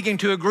God is speaking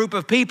to a group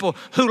of people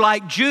who,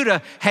 like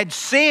Judah, had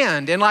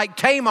sinned and like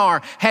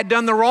Tamar had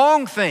done the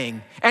wrong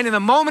thing. And in the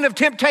moment of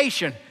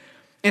temptation,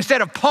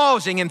 instead of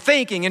pausing and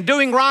thinking and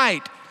doing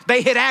right,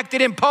 they had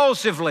acted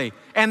impulsively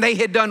and they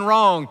had done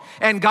wrong.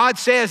 And God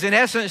says, in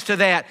essence to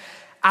that,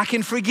 I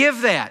can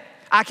forgive that.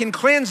 I can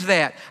cleanse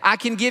that. I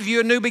can give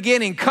you a new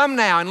beginning. Come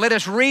now and let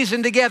us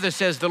reason together,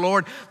 says the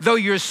Lord. Though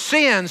your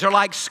sins are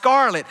like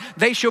scarlet,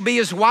 they shall be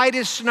as white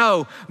as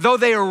snow. Though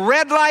they are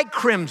red like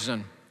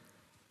crimson,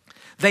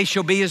 they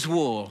shall be as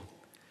wool.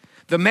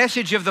 The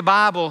message of the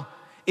Bible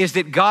is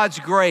that God's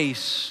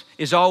grace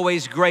is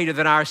always greater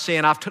than our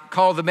sin. I've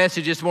called the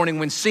message this morning,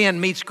 when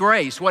sin meets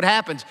grace, what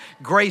happens?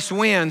 Grace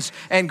wins,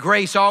 and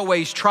grace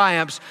always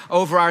triumphs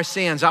over our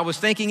sins. I was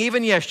thinking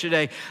even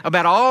yesterday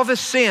about all the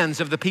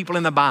sins of the people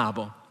in the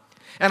Bible.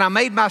 And I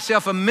made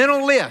myself a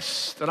mental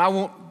list, and I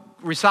won't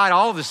recite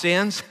all the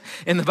sins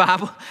in the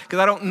Bible because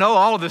I don't know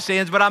all of the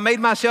sins, but I made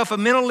myself a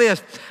mental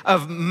list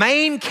of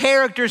main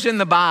characters in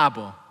the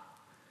Bible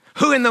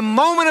who in the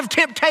moment of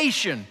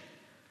temptation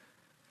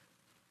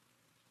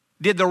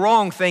did the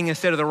wrong thing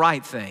instead of the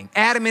right thing.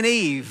 Adam and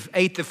Eve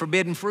ate the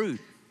forbidden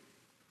fruit.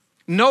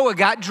 Noah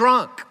got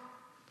drunk.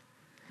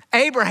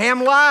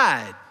 Abraham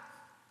lied.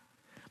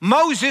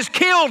 Moses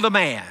killed a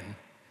man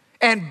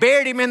and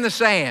buried him in the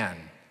sand.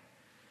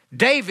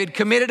 David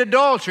committed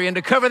adultery, and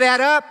to cover that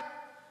up,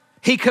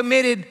 he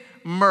committed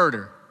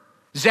murder.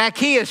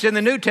 Zacchaeus in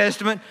the New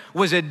Testament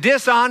was a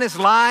dishonest,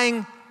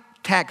 lying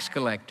tax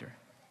collector.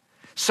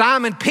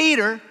 Simon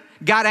Peter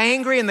got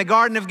angry in the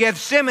Garden of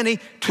Gethsemane,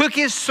 took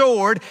his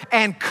sword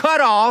and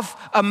cut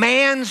off a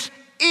man's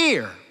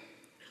ear.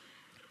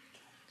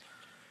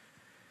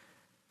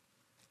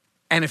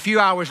 And a few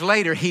hours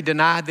later, he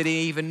denied that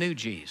he even knew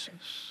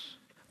Jesus.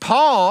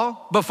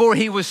 Paul, before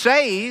he was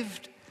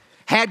saved,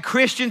 had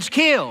Christians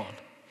killed.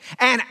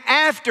 And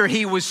after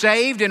he was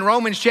saved, in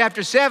Romans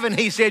chapter 7,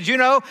 he said, you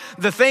know,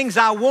 the things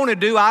I want to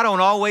do, I don't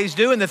always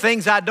do. And the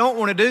things I don't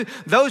want to do,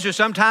 those are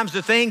sometimes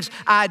the things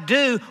I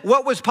do.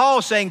 What was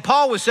Paul saying?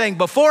 Paul was saying,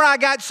 before I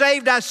got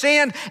saved, I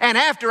sinned. And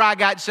after I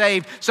got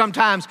saved,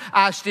 sometimes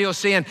I still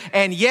sin.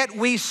 And yet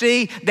we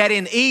see that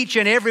in each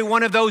and every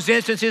one of those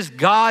instances,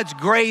 God's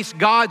grace,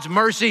 God's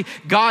mercy,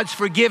 God's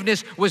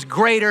forgiveness was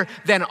greater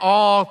than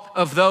all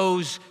of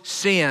those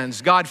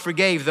sins. God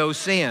forgave those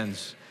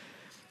sins.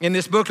 In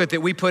this booklet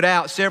that we put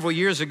out several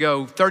years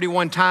ago,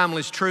 31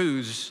 Timeless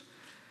Truths,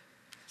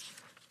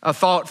 a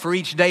thought for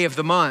each day of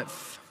the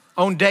month.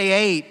 On day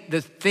 8,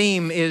 the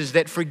theme is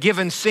that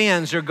forgiven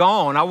sins are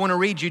gone. I want to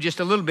read you just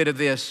a little bit of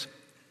this.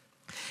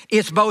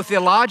 It's both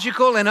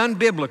illogical and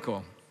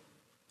unbiblical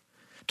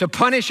to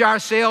punish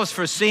ourselves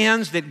for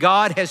sins that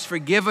God has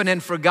forgiven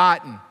and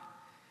forgotten.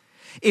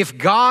 If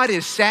God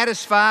is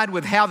satisfied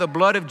with how the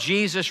blood of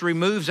Jesus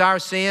removes our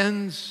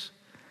sins,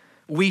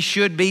 we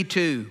should be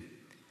too.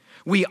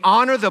 We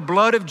honor the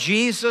blood of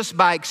Jesus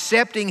by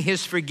accepting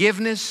his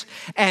forgiveness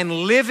and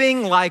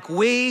living like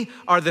we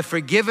are the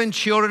forgiven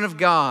children of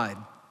God.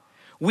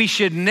 We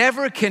should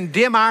never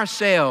condemn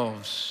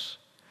ourselves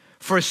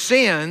for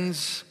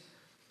sins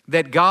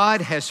that God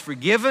has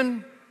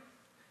forgiven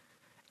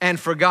and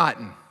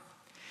forgotten.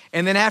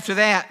 And then after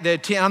that,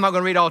 I'm not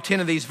going to read all 10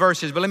 of these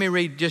verses, but let me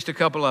read just a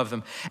couple of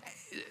them.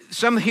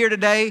 Some here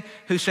today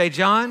who say,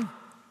 John,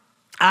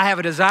 I have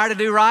a desire to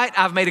do right.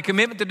 I've made a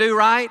commitment to do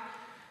right.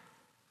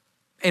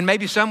 And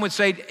maybe some would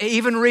say,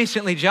 even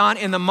recently, John,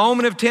 in the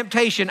moment of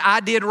temptation,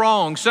 I did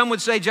wrong. Some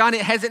would say, John, it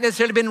hasn't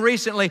necessarily been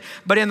recently,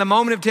 but in the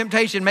moment of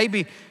temptation,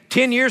 maybe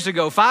 10 years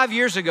ago, 5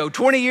 years ago,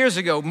 20 years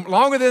ago,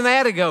 longer than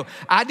that ago,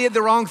 I did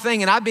the wrong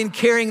thing and I've been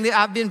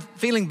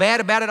feeling bad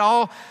about it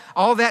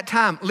all that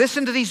time.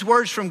 Listen to these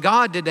words from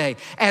God today.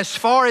 As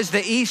far as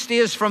the east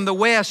is from the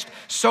west,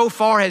 so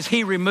far has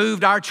he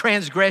removed our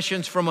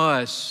transgressions from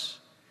us.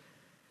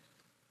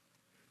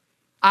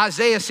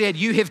 Isaiah said,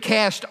 you have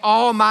cast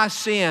all my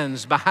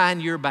sins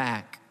behind your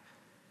back.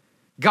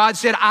 God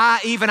said,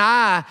 even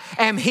I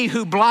am he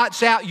who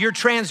blots out your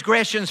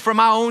transgressions for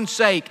my own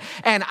sake,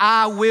 and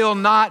I will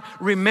not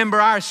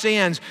remember our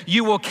sins.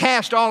 You will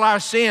cast all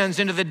our sins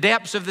into the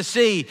depths of the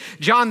sea.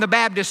 John the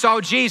Baptist saw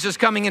Jesus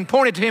coming and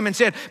pointed to him and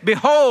said,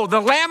 behold, the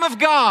Lamb of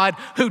God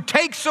who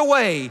takes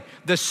away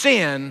the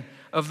sin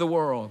of the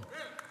world.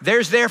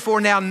 There's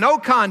therefore now no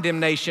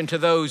condemnation to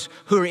those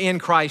who are in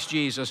Christ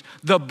Jesus.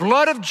 The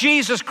blood of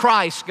Jesus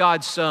Christ,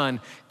 God's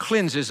Son,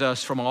 cleanses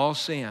us from all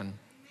sin.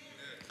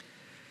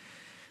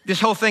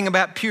 This whole thing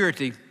about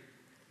purity,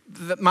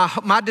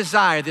 my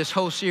desire this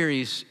whole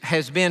series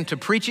has been to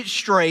preach it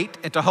straight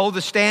and to hold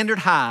the standard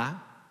high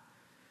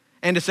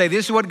and to say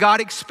this is what God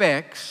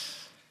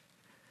expects.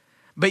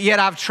 But yet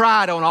I've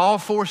tried on all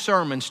 4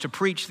 sermons to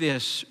preach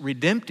this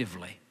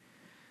redemptively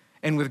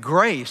and with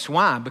grace.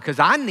 Why? Because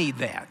I need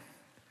that.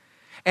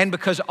 And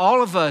because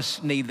all of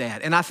us need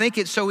that. And I think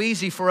it's so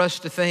easy for us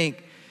to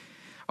think,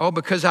 oh,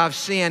 because I've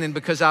sinned and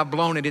because I've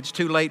blown it, it's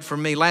too late for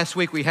me. Last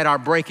week we had our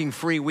Breaking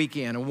Free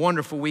weekend, a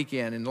wonderful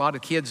weekend, and a lot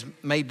of kids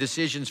made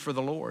decisions for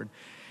the Lord.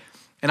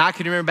 And I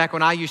can remember back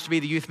when I used to be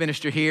the youth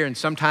minister here, and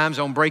sometimes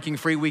on Breaking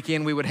Free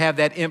weekend we would have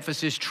that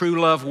emphasis,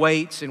 true love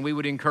waits, and we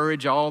would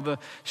encourage all the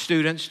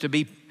students to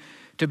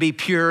be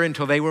pure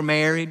until they were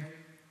married.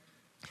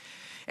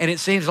 And it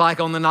seems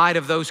like on the night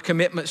of those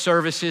commitment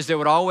services, there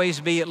would always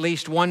be at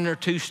least 1 or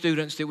 2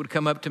 students that would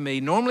come up to me,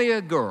 normally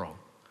a girl,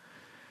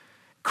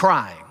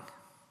 crying.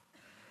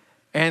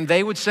 And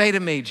they would say to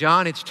me,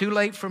 John, it's too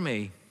late for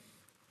me.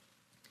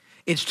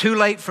 It's too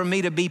late for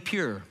me to be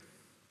pure.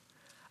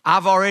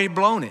 I've already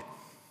blown it.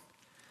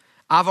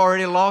 I've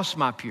already lost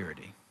my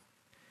purity.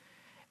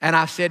 And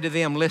I said to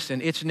them,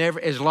 listen, it's never,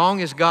 as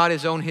long as God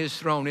is on his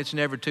throne, it's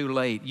never too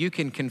late. You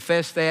can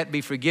confess that, be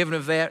forgiven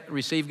of that,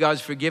 receive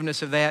God's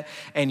forgiveness of that,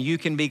 and you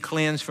can be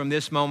cleansed from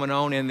this moment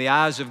on. In the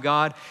eyes of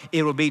God,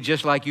 it will be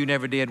just like you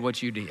never did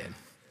what you did.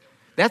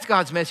 That's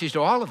God's message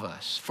to all of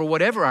us for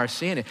whatever our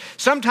sin is.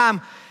 Sometime,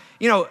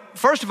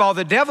 first of all,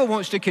 the devil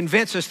wants to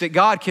convince us that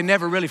God can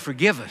never really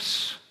forgive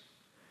us.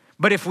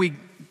 But if we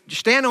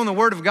stand on the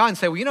word of God and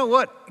say, well, you know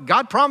what?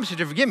 God promises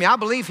to forgive me. I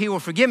believe he will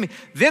forgive me.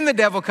 Then the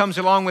devil comes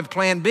along with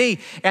plan B,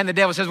 and the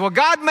devil says, well,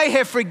 God may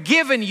have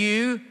forgiven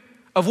you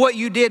of what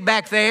you did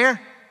back there,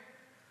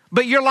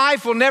 but your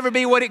life will never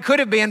be what it could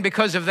have been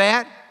because of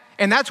that.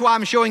 And that's why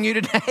I'm showing you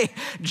today,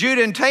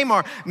 Judah and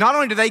Tamar, not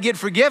only do they get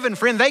forgiven,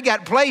 friend, they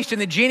got placed in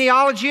the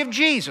genealogy of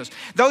Jesus.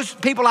 Those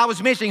people I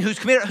was mentioning who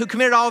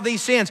committed all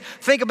these sins,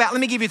 let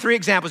me give you 3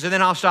 examples and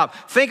then I'll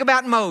stop. Think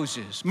about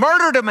Moses,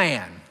 murdered a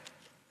man.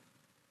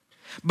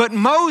 But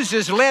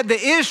Moses led the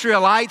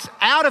Israelites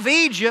out of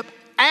Egypt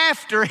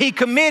after he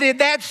committed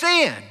that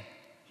sin.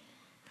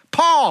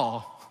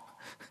 Paul,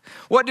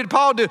 what did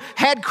Paul do?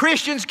 Had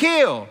Christians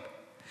killed.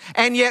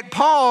 And yet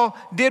Paul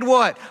did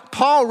what?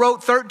 Paul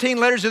wrote 13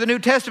 letters of the New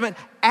Testament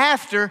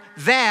after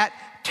that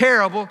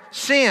terrible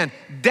sin.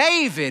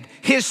 David,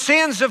 his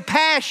sins of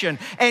passion,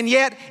 and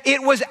yet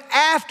it was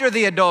after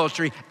the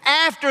adultery,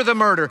 after the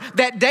murder,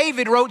 that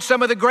David wrote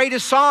some of the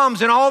greatest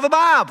Psalms in all the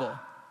Bible.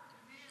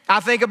 I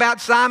think about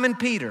Simon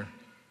Peter.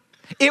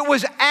 It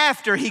was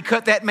after he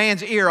cut that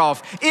man's ear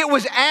off. It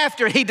was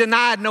after he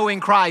denied knowing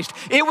Christ.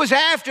 It was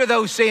after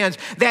those sins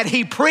that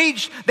he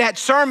preached that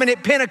sermon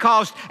at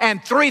Pentecost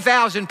and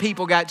 3,000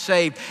 people got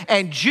saved.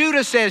 And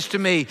Judah says to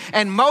me,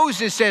 and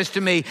Moses says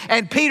to me,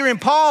 and Peter and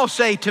Paul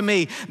say to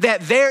me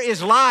that there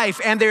is life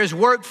and there is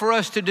work for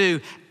us to do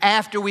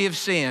after we have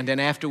sinned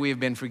and after we have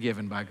been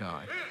forgiven by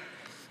God.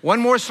 One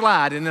more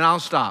slide and then I'll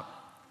stop.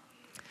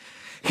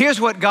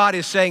 Here's what God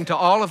is saying to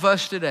all of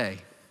us today.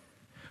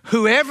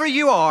 Whoever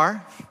you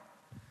are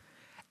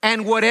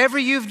and whatever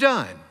you've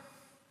done,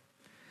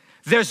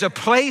 there's a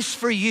place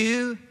for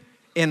you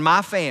in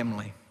my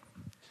family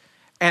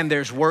and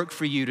there's work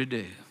for you to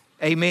do.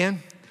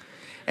 Amen?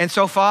 And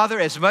so, Father,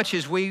 as much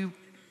as we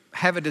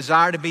have a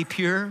desire to be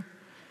pure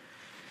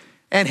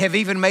and have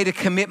even made a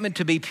commitment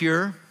to be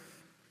pure,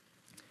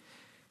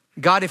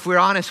 God, if we're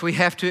honest, we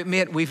have to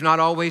admit we've not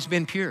always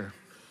been pure.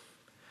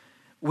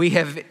 We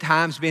have at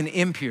times been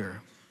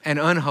impure and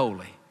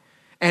unholy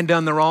and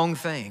done the wrong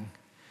thing.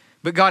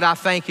 But God, I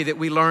thank you that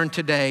we learned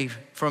today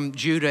from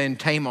Judah and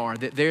Tamar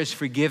that there's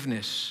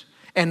forgiveness.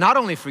 And not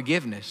only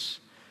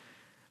forgiveness,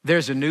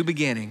 there's a new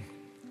beginning.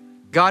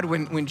 God,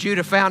 when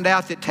Judah found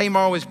out that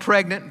Tamar was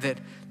pregnant,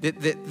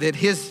 that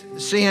his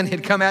sin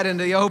had come out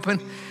into the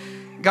open,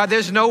 God,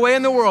 there's no way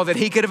in the world that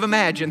he could have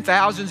imagined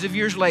thousands of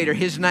years later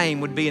his name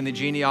would be in the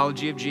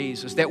genealogy of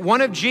Jesus. That one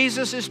of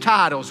Jesus'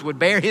 titles would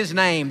bear his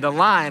name, the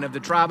Lion of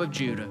the tribe of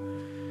Judah.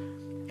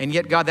 And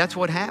yet, God, that's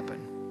what happened.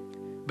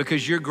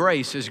 Because your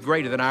grace is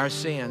greater than our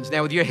sins.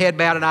 Now, with your head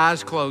bowed and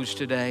eyes closed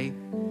today,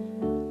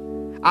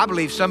 I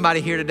believe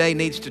somebody here today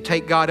needs to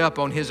take God up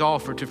on his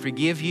offer to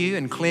forgive you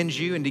and cleanse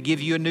you and to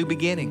give you a new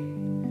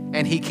beginning.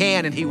 And he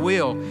can and he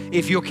will.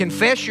 If you'll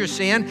confess your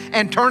sin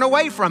and turn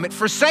away from it,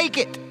 forsake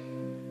it.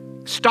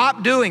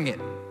 Stop doing it.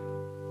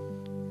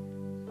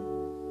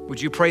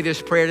 Would you pray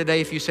this prayer today?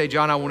 If you say,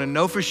 John, I want to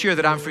know for sure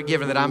that I'm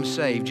forgiven, that I'm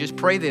saved. Just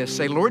pray this.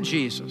 Say, Lord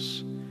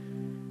Jesus,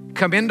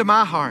 come into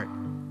my heart.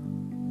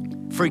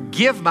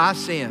 Forgive my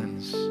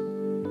sins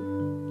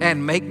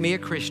and make me a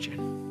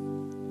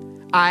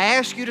Christian. I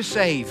ask you to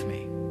save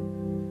me.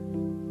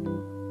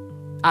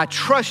 I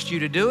trust you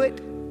to do it.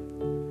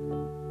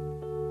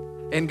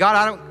 And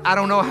God, I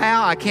don't know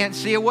how, I can't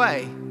see a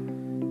way.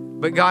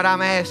 But God,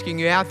 I'm asking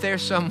you out there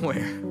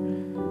somewhere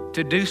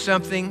to do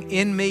something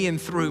in me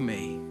and through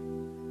me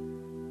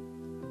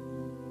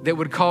that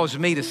would cause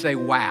me to say,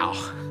 wow.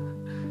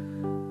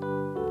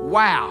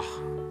 Wow.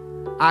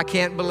 I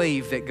can't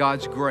believe that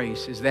God's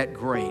grace is that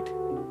great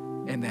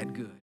and that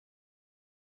good.